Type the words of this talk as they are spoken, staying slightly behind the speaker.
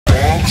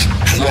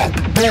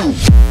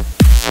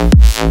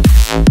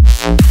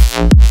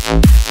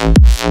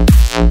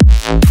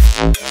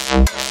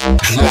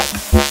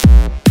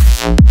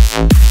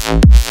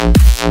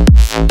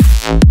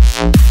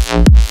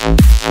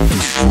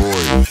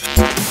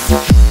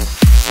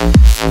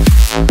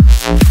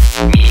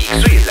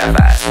Miksuje dla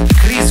was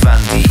KRIZ.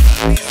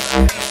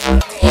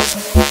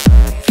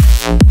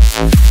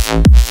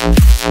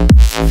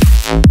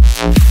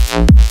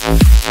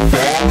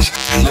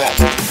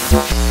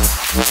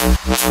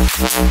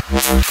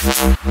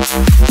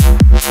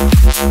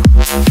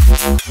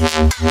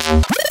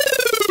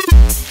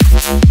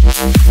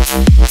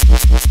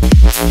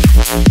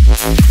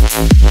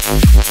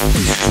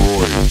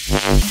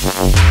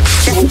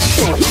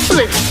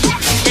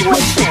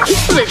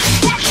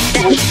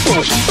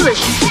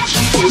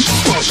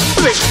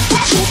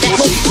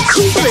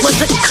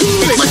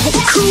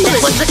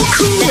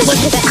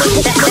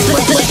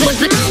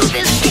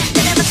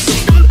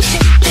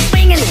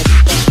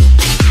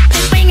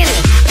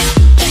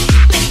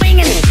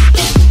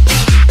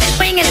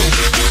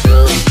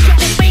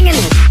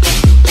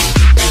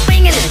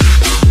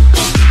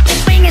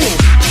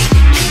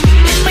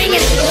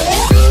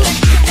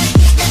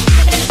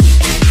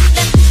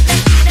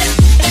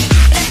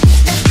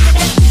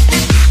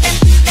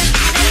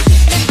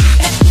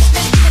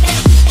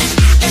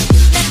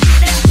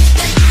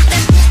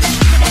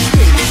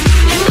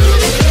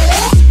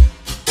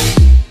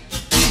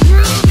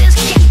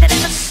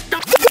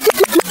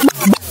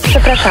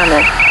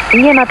 Przepraszamy,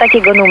 nie ma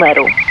takiego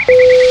numeru.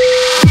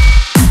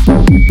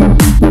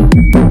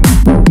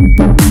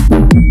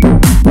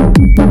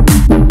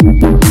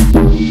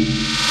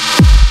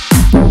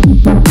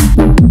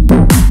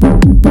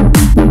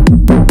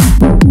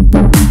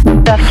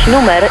 Sprawdź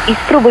numer i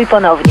spróbuj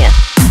ponownie.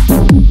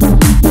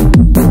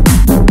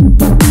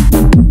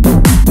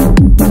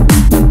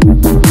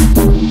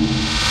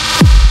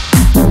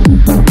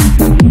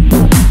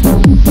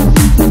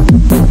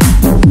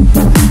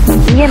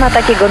 Nie ma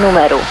takiego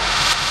numeru.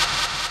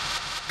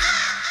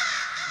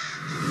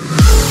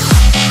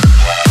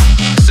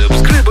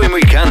 Subskrybuj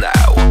mój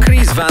kanał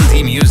KRIZ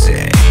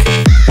Music.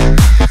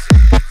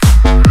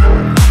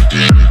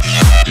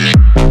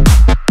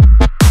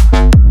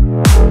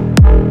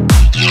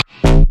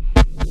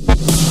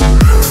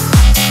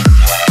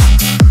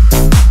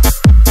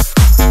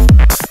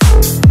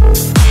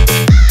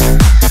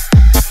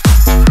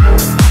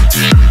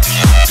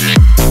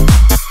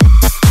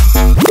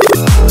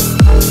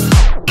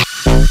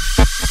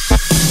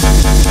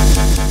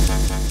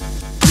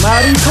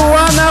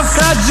 Marihuana w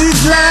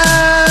kadzidle!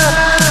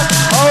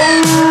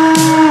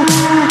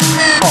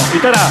 O, i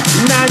teraz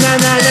na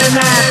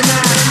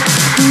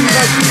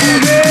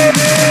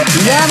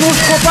Janusz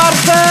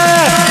Koparte!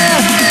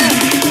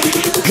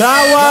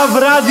 Gała w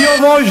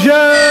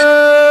radiowozie!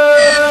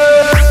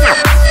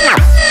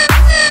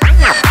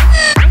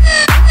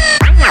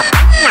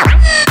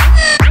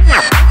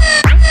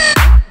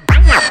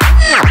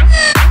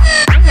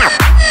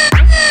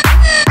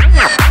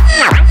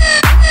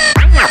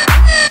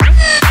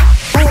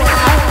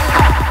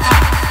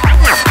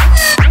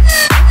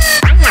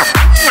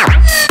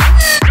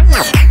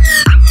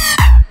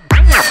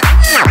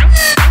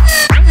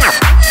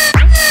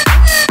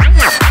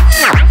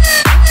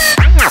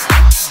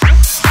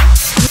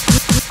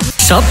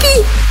 Shopi?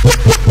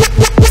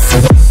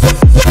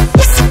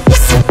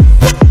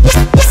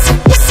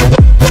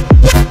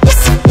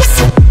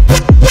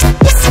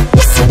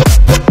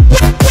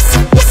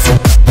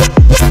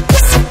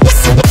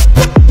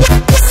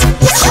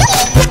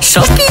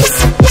 Shopi?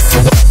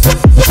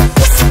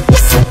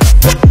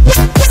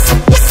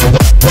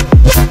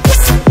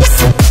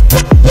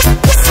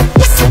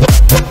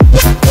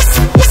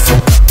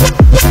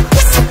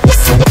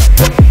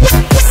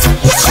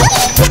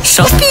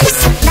 Shopi?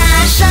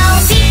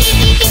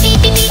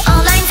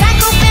 Online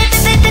zakupy,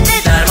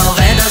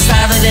 darmowe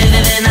dostawy,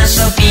 na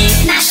Shopee.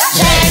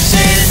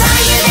 Rzeczy za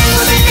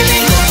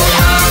jeden kupuj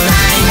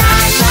online na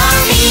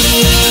Shopee.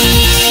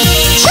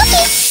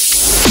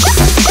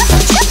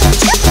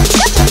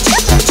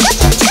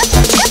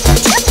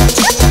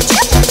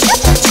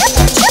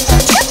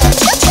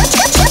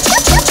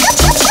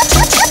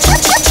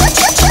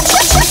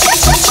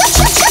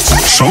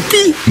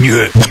 Shopee?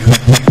 Nie.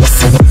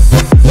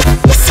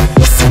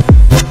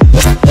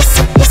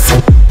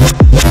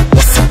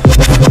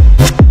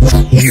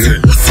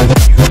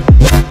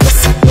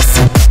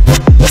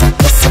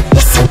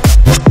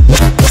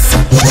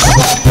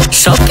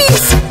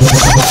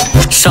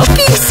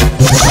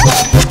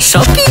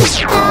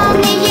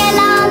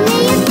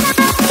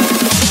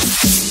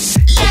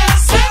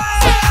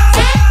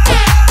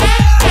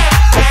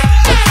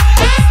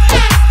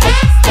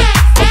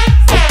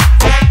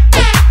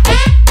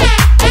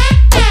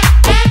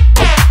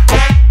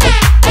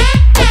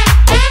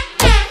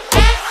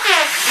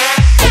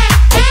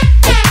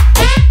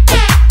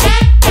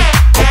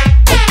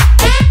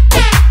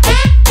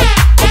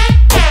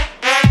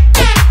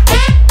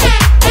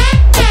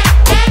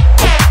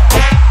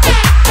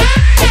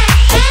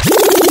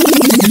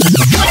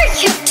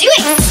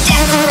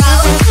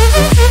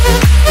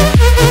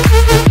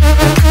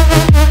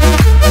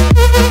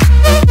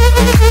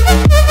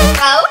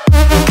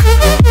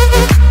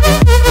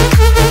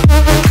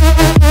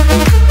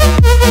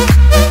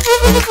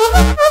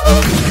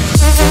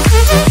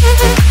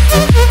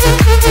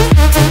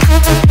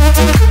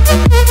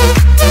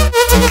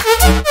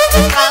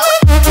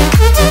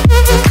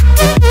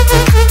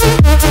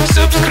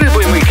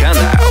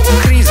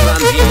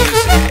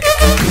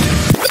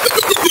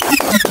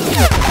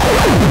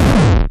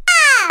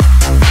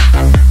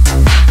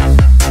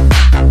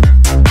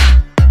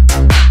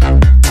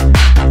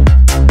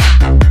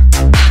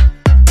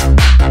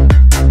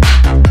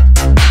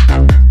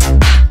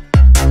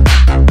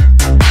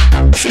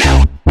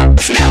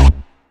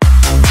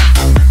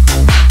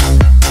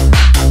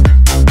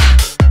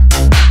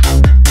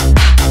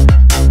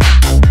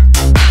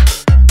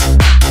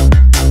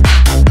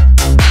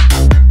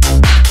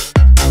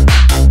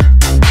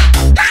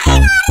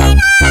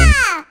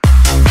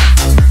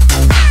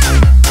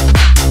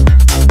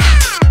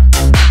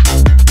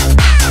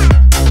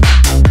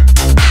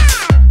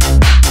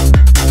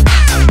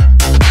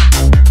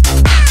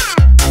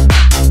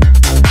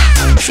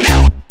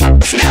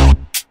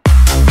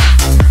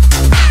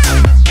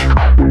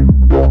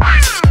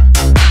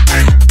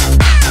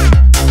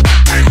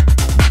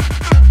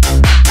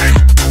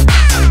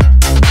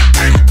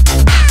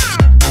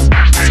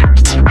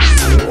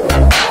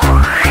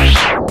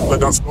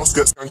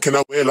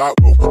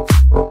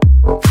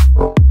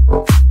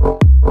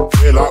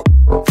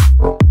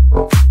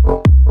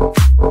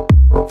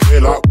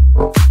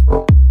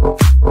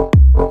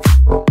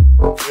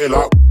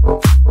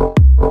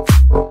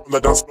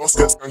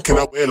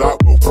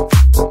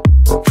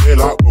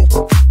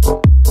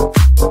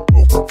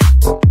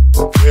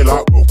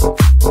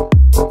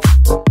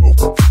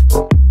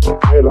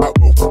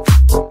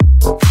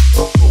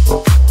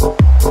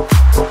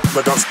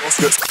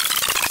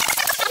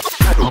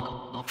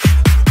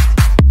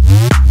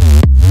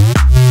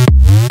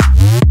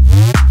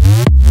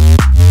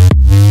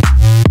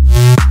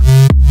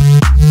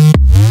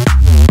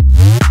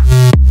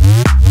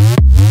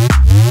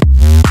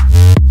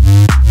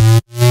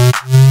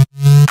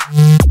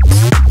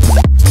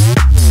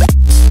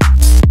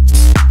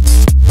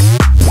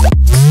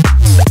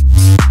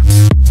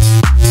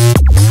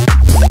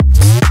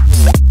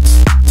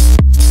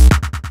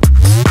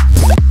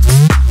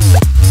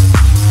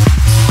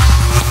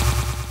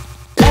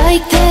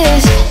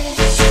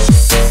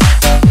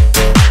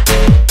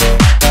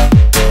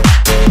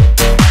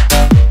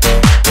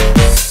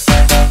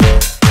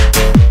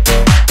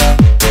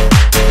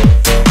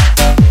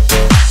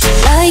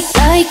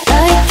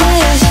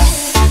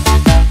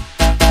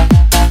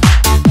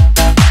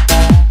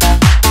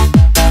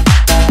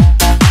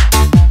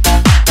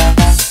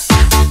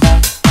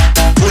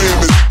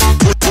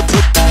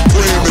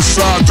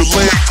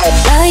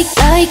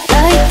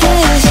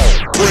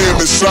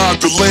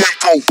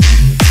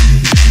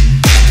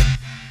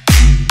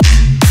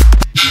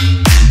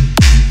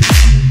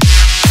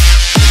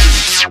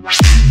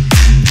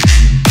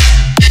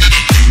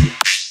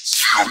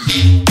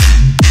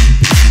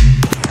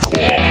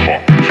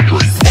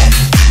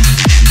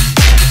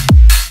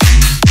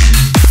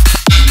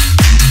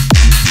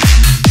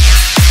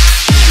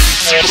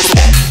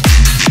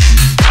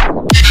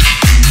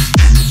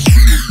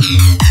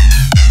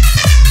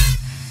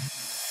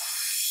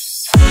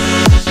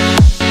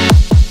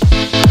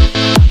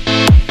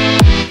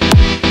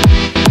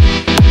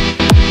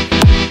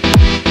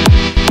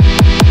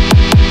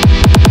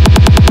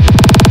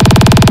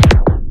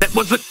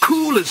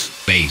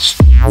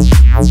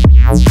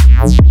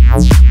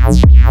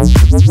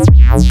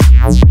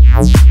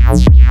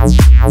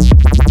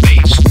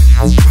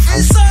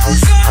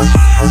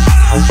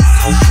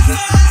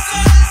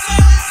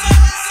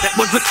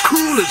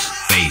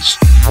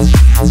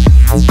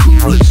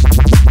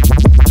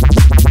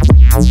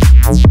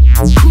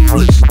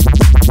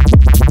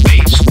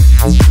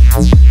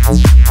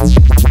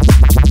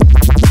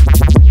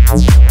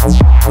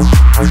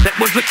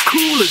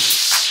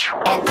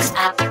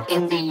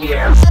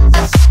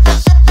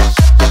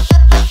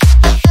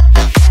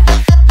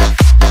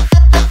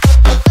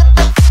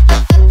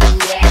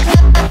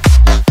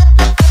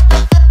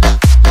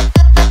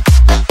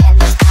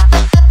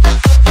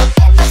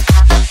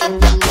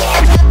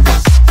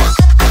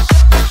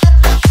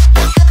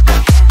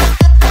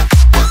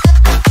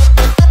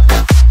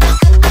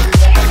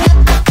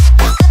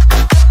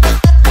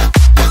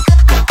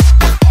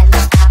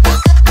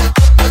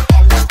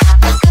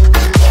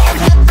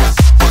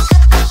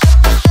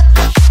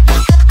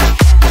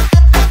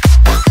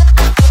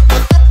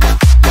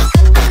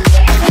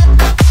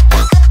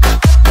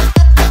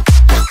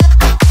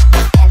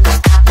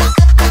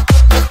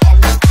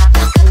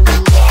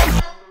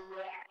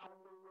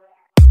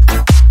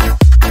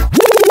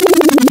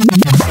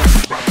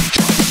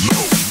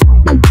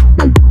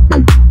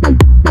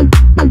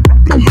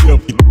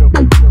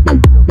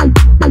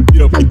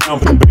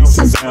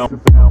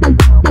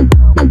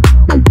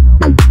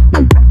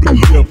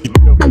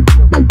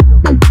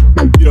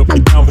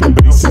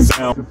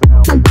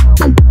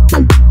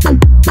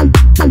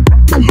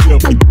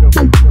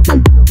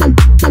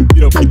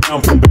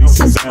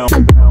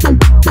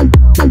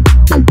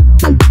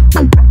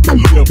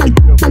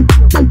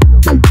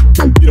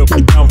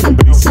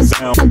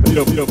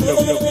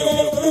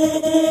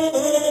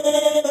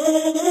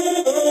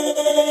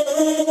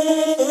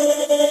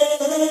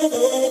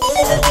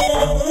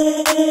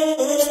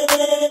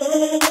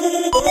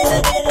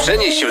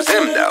 Przenieś się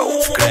ze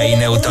mną w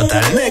krainę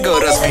totalnego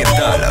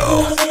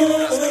rozpierdolu.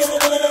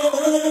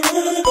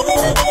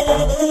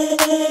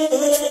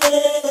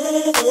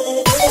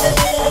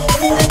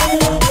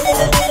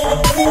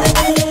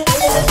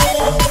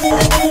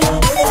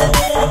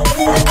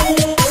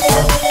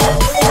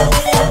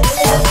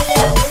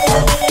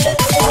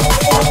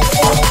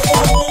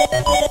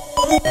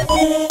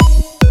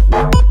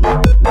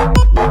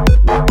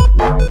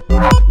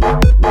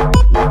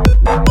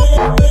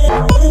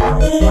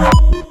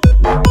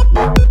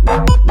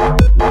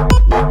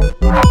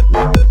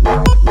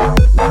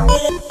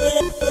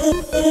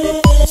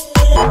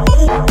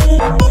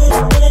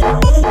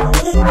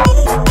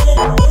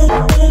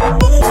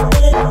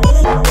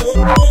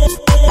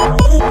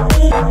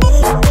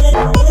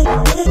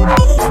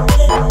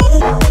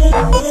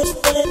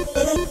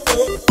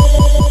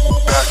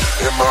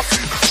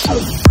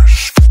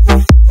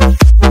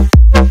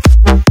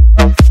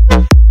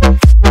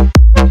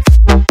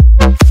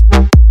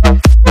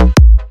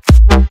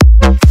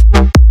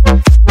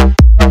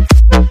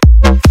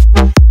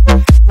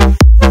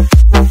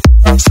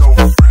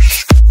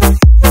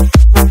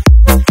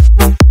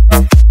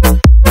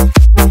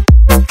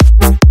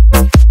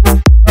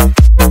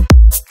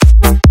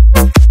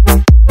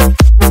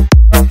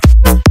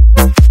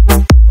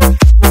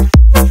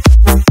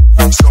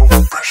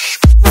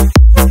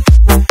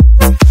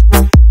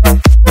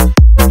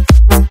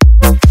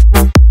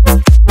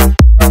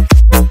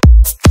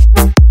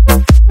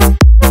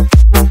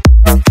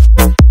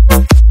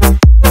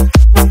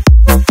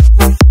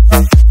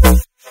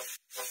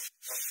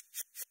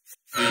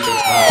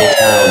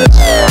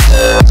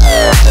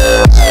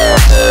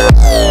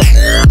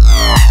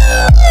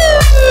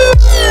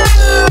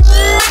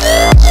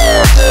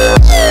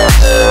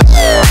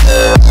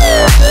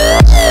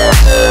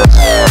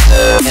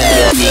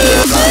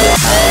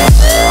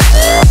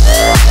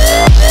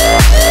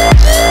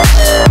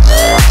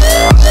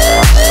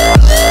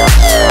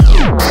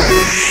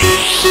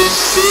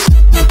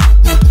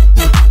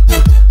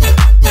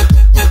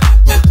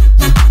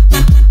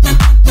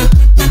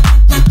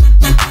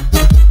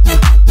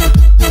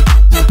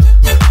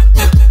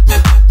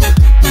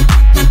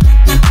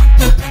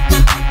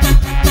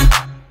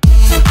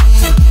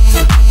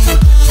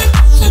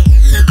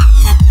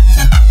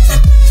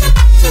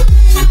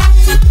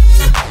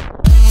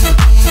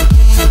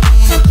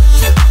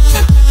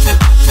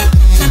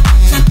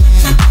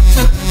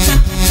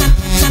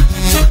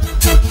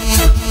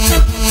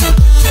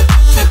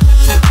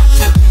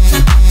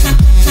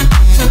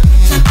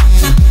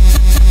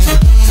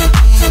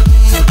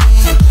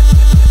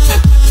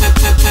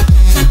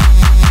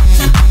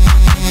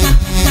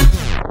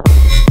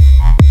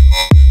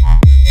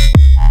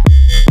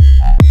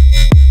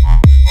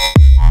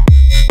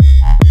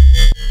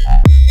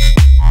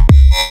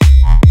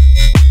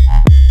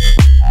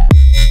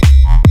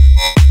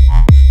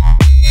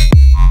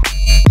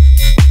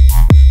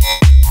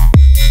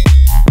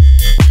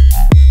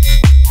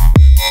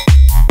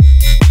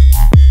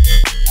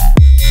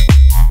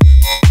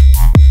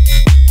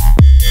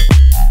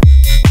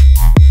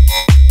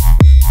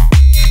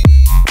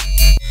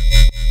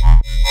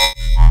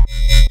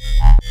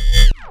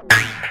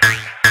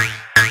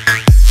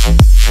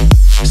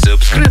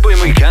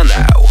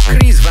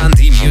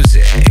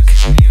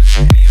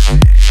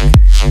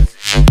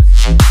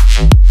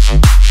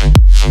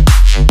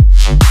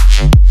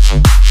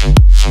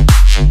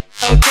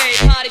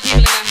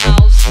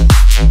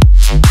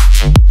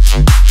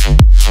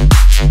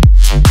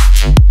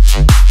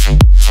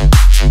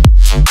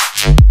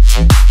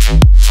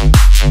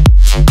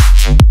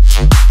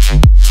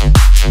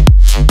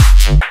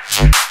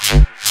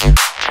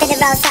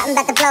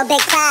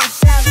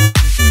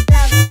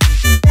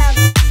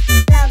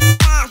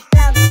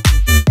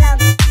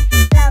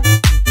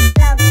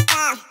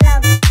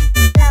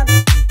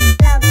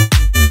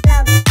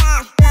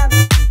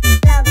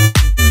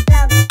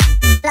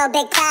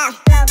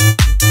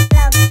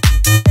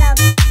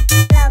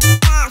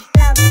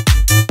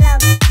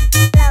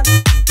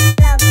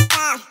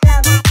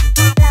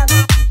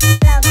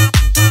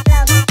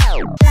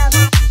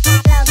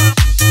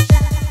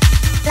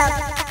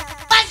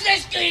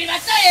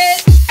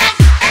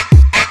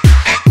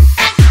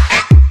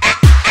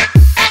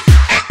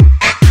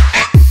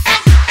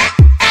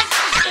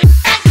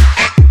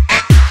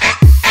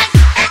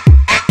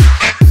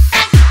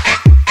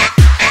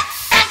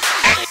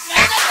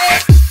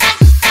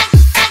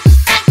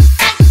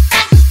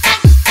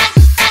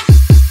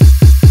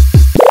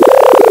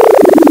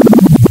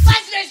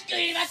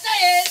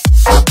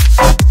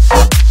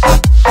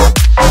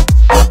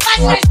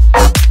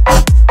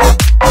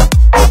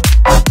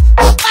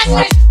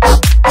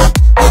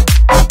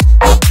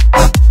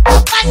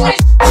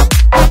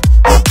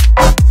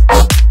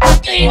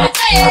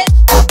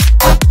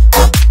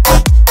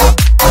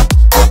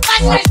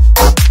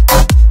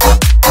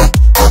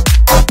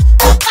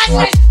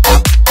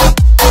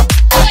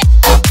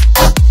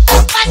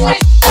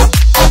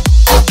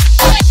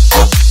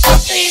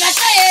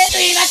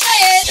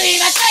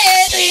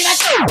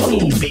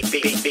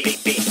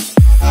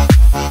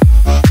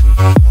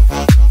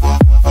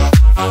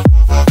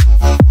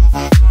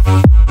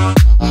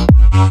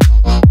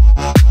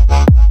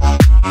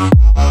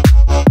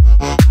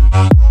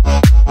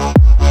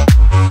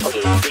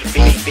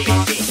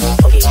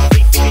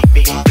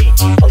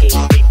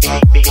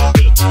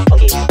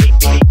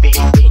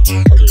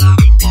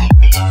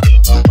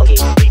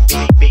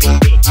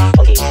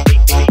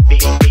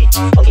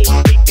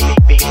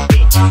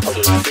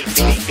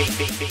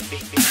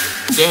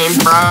 game,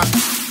 bruh.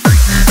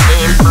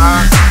 Game,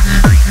 bruh.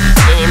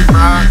 Game,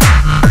 bruh.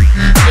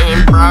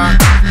 Game, bruh.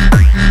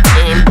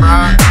 Game,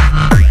 bruh.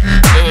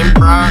 Game,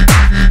 bruh.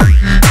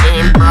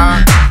 Game, bruh.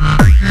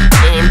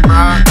 Game,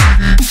 bruh.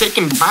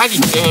 Shaking body,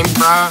 game,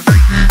 bruh.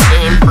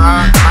 Game,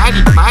 bruh.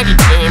 Body,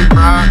 game,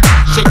 bruh.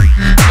 Shake,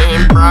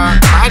 game, bruh.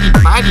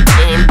 Body,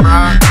 game,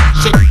 bruh.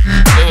 Shake,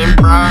 game,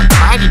 bruh.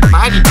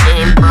 Body,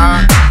 game,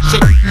 bruh.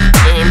 Shake,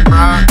 game,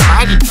 bruh.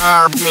 Body,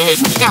 me,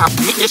 yeah,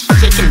 me, it's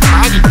shaking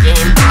body,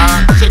 game,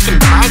 bruh. Shaking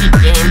body,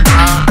 game,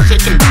 bruh.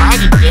 Shaking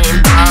body, game,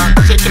 bruh.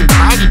 Shaking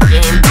body,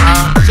 game,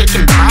 bruh.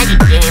 Shaking body,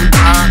 game,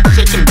 bruh.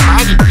 Shaking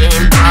body,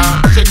 game,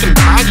 bruh. Shaking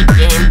body,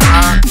 game,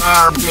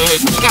 bruh. Me,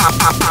 yeah.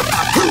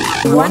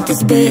 You want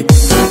this beat?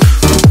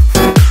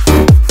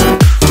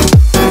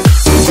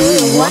 Do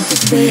you want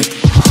this beat?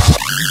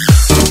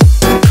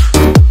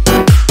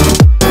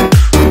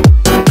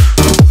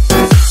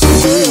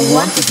 Do you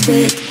want this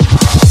beat?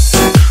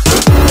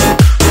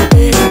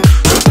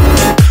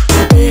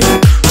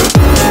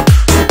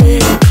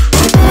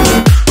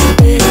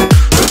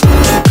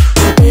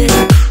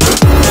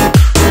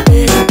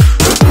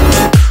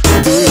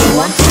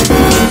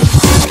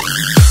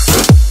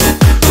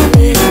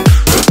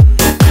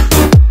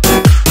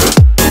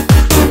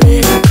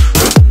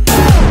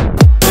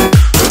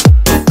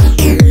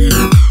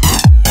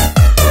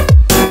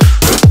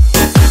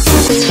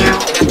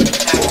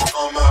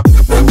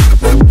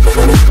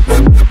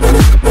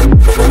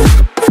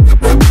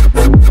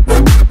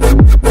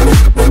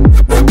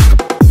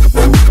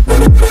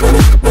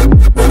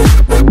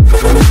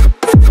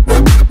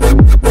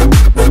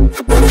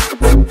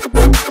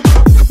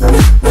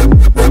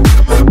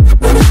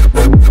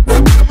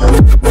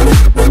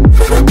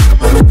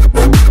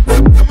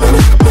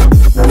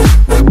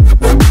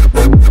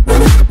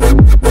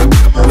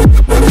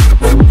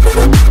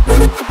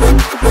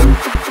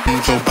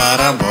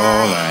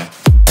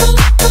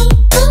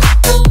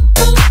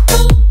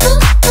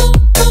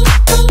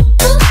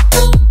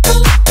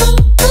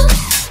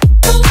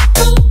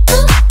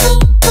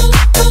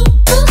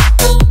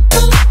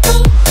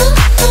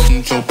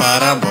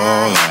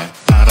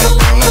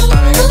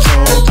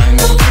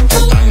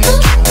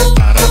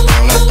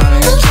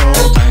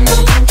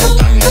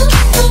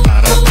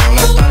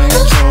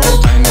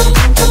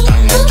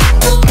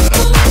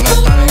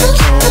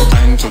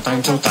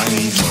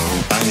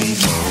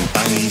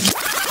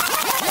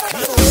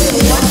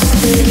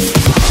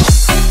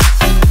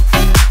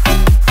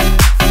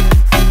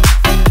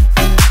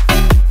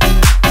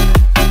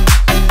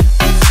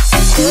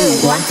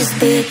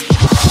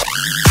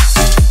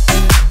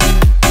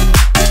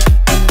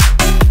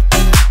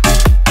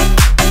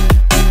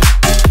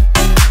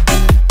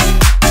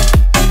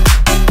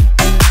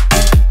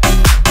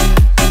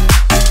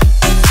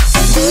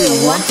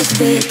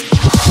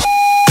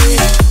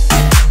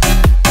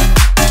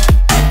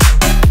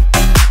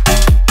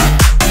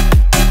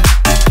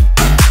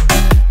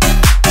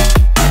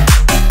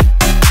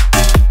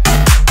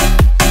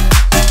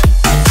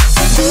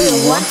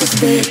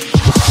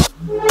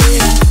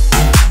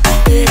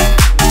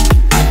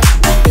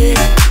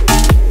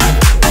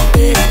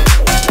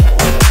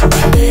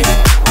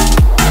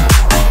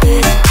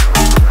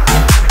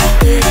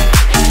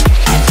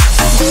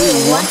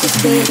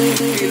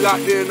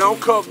 Locked in on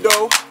cup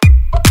though.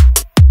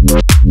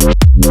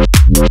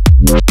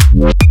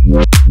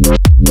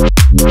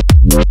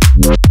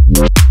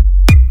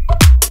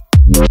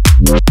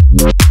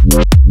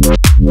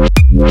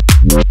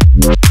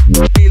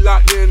 Be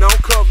locked in on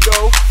cup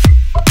though.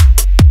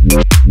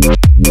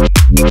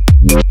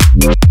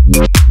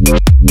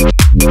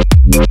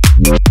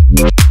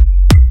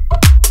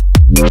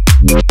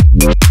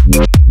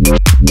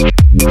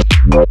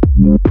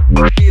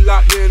 Be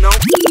locked in on.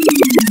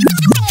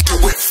 Do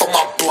it for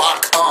my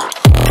block,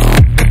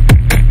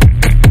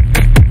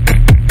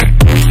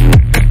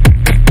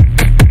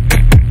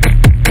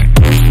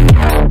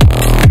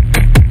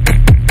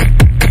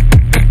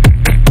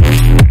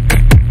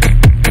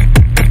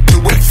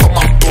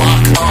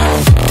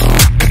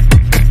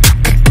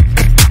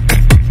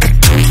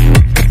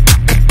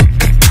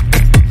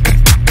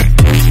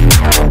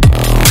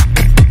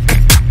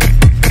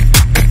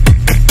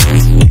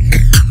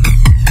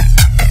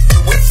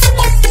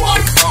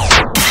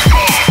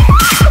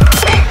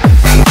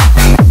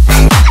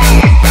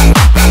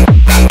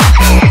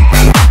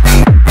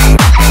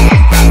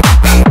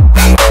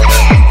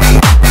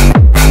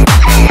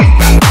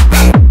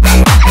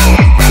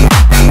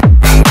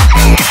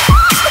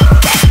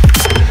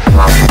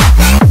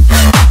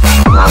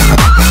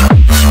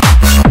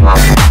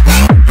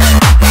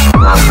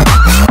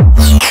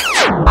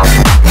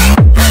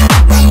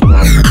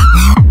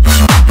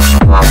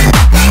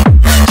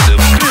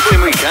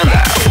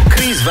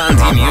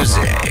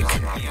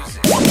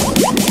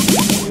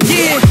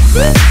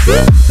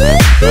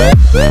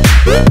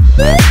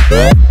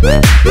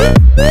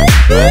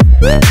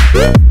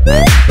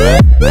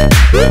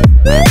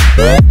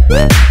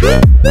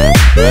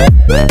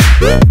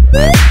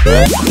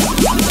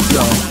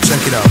 Yo,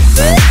 check it out.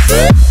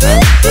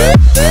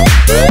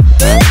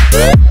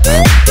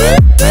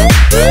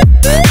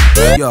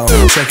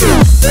 check it.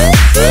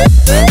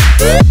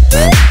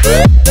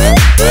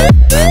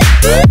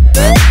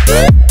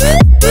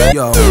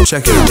 Yo,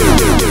 check it.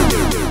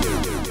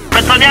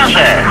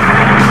 Betoniarze!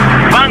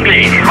 W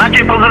Anglii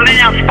macie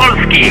pozdrowienia z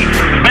Polski.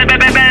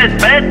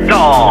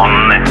 Beton!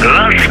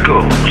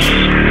 Laszkus!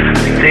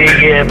 Ty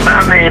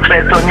jebany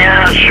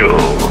betoniarzu!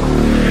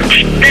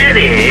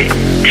 4!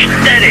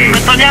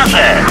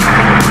 Betoniarze!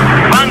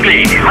 W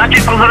Anglii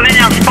macie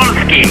pozdrowienia z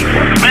Polski.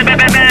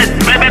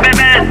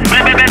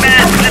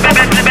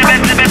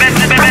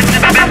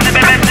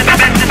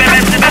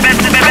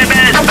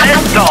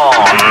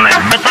 Beton!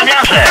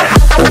 Betoniarze!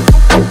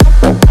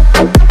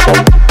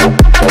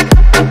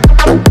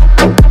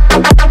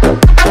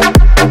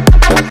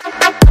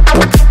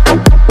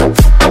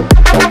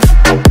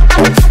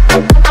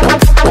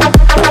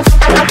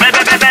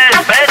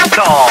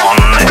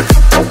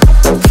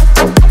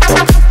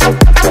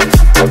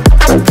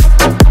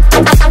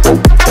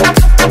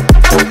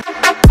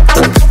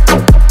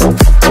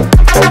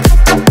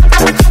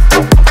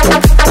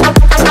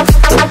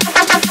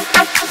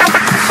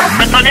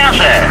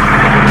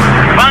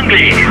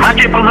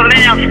 Macie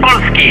pozdrowienia z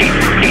Polski.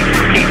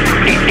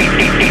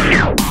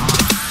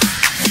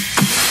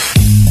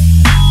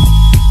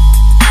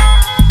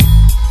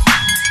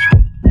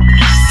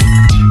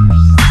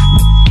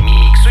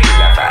 Miksuj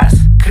dla was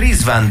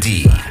KRIZ Van D.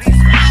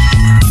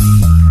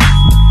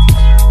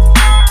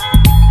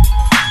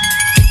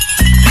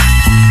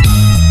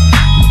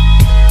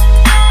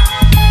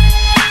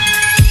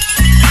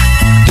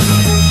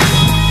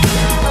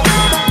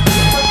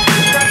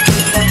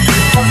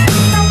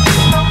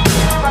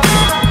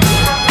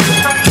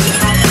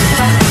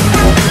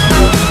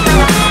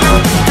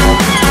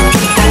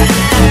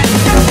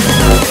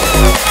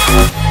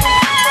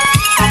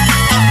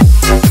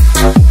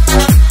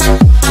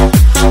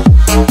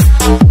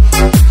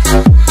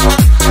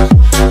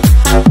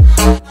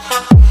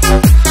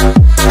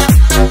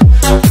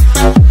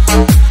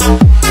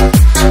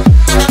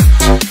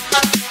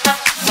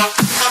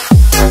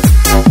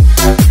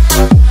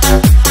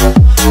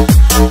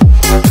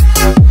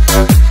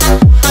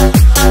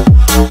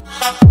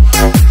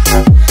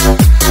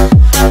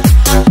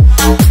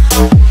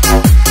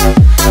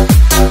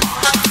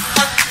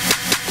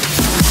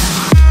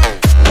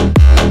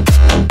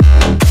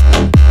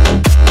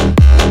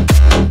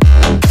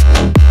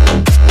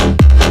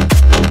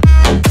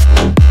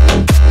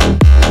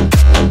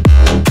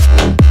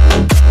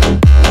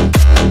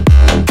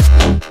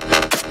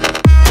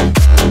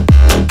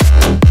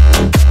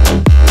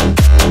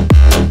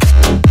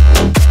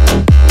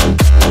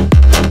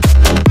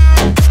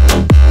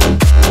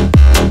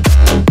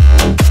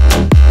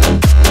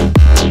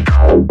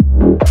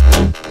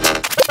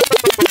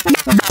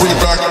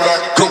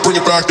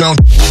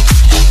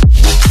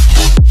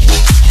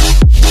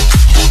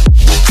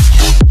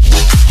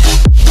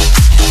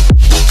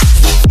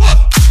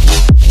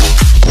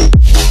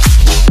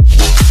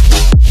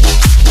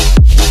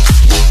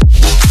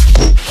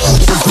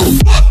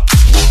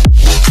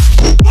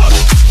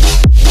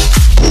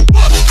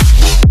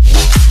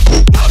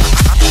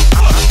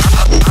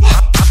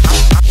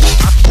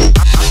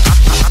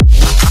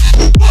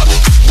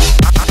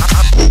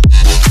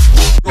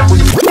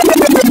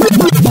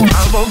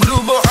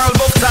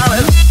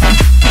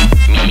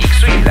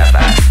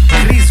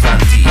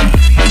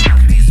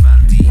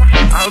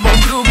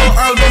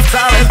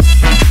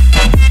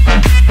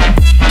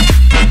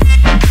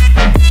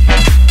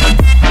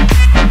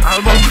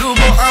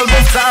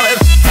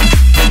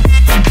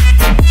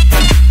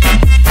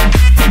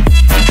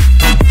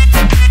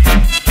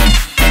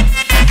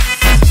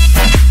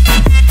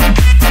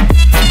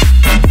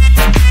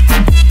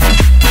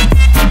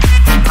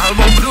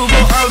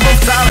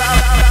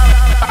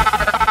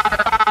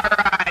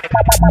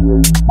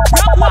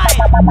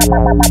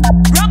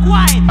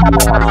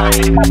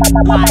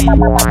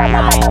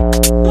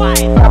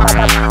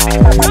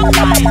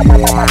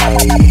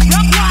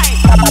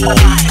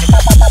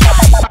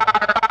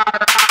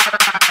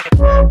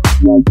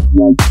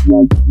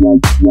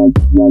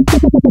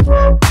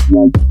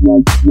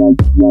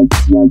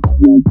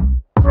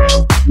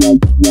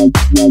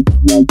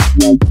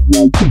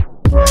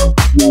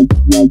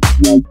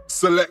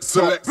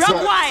 Select.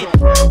 Rock white.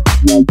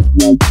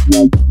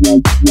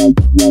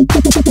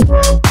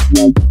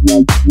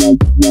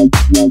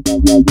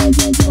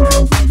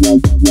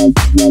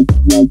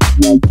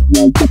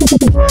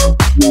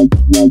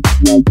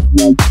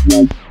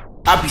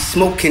 I be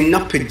smoking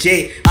up a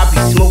J. I be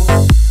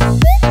smoking.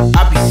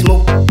 I be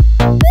smoking.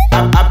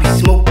 I be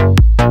smoking.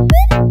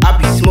 I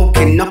be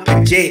smoking up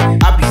a J.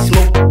 I be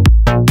smoking.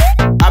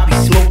 I be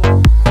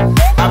smoking.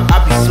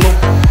 I be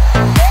smoking.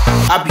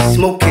 I be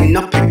smoking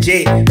up a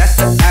J. That's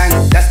the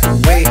angle. That's the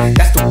way.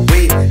 That's the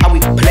way how we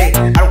play.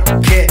 I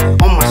don't care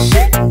on my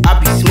shit. I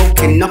be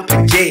smoking up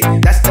a J.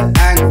 That's the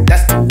angle.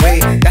 That's the way.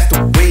 That's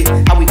the way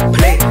how we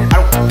play. I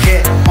don't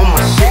care on my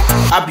shit.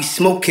 I be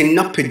smoking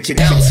up a J.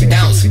 Bounce,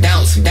 bounce,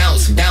 bounce,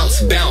 bounce,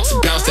 bounce, bounce,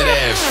 bounce that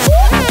ass.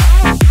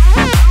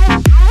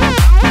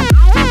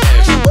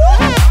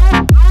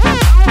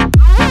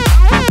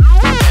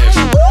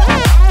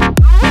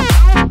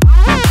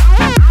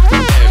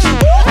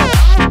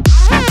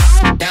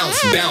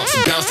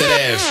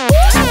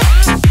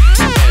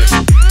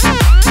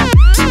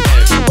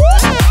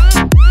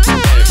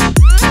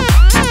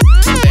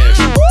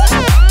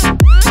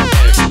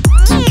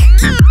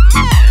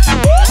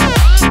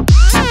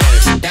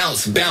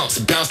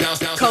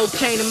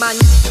 Cocaine in my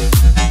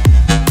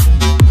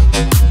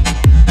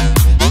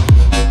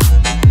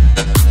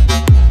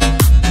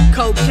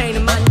cocaine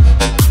in my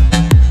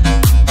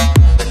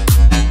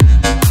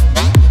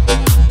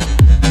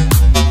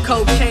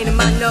cocaine in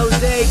my nose,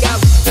 there you go.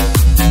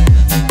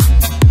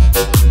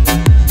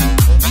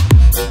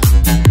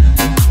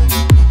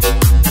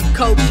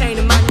 Cocaine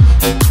in my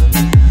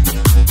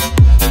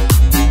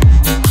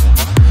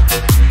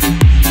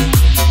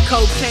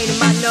cocaine in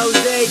my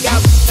nose, there you go.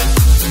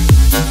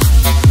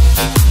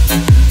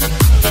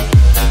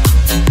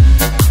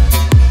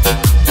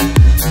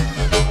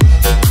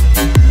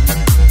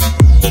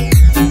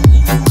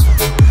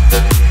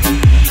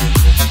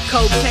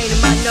 Cocaine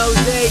in my nose,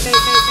 there you go.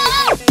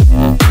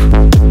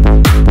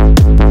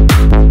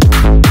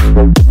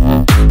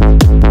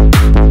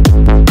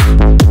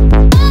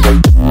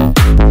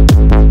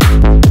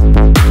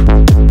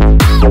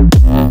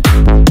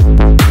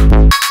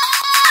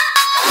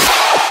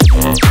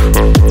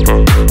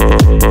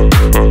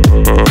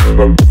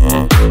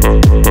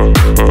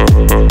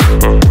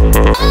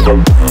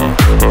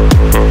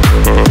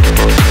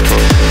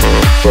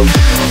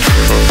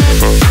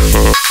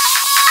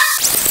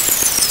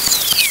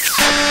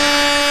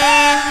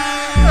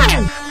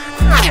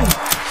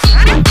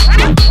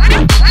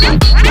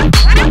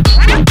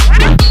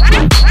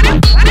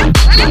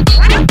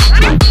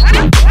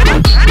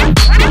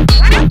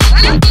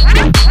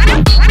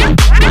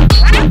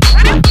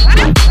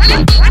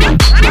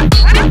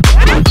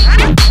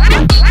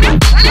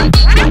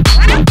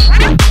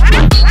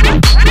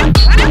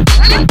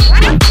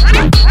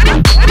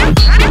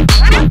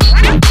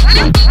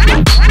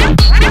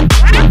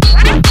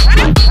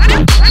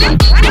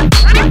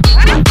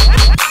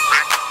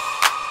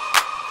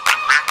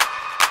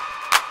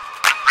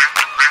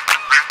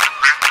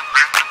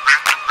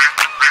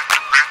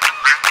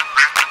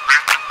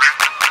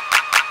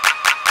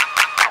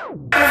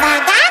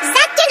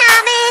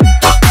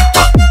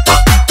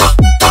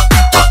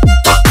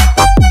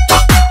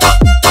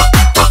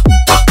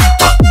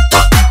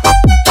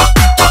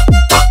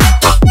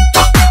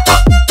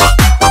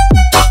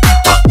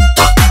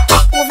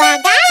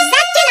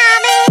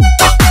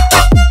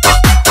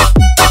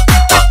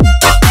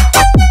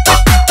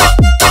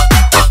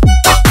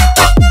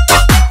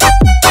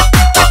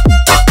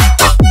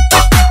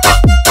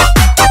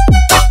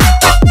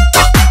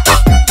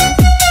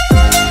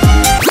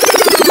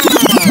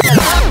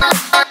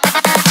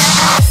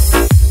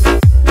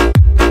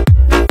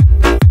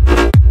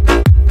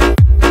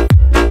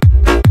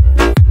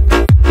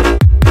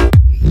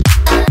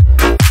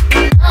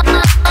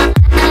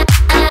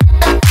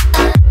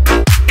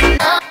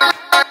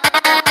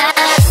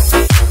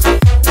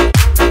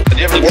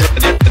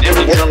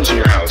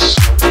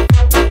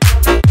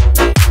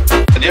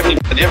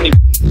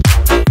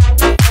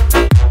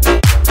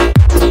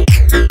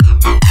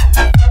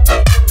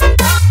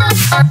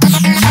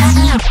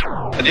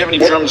 Do you have any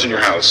drums in your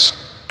house?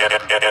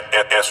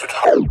 Yes, at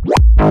home.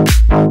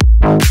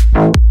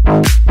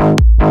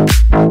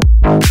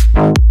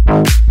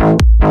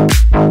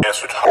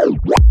 Yes, at home.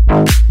 Yes,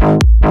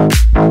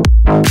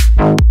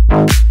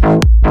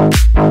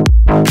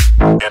 at home.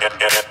 Yes,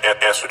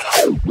 yes, at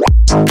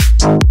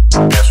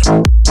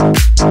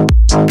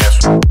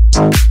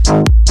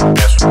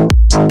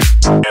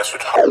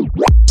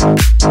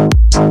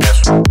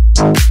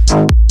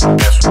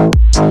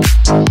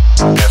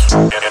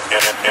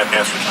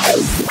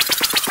home.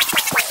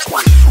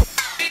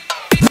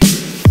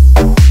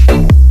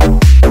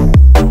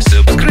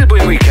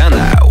 Subskrybuj mój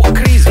kanał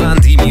KRIZ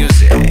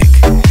Music.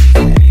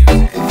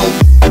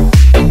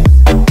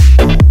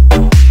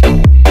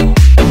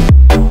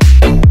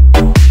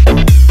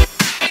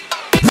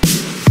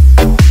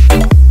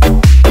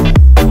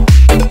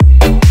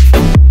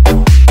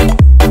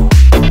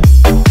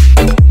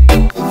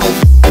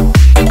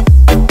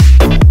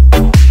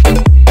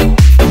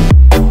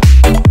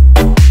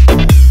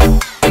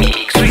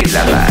 Mix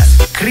dla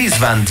was KRIZ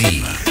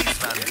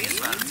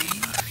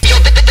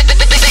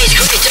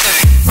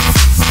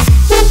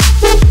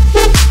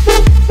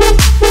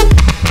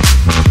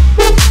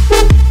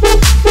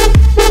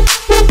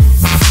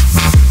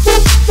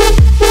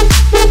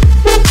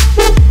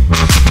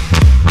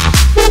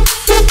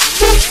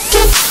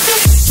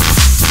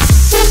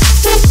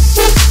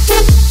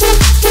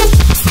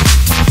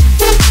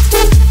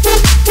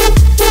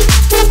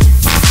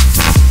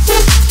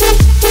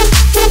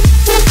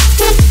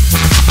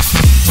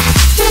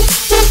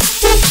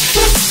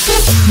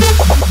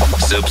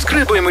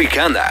Subskrybuj mój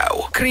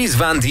kanał KRIZ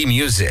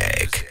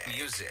Music.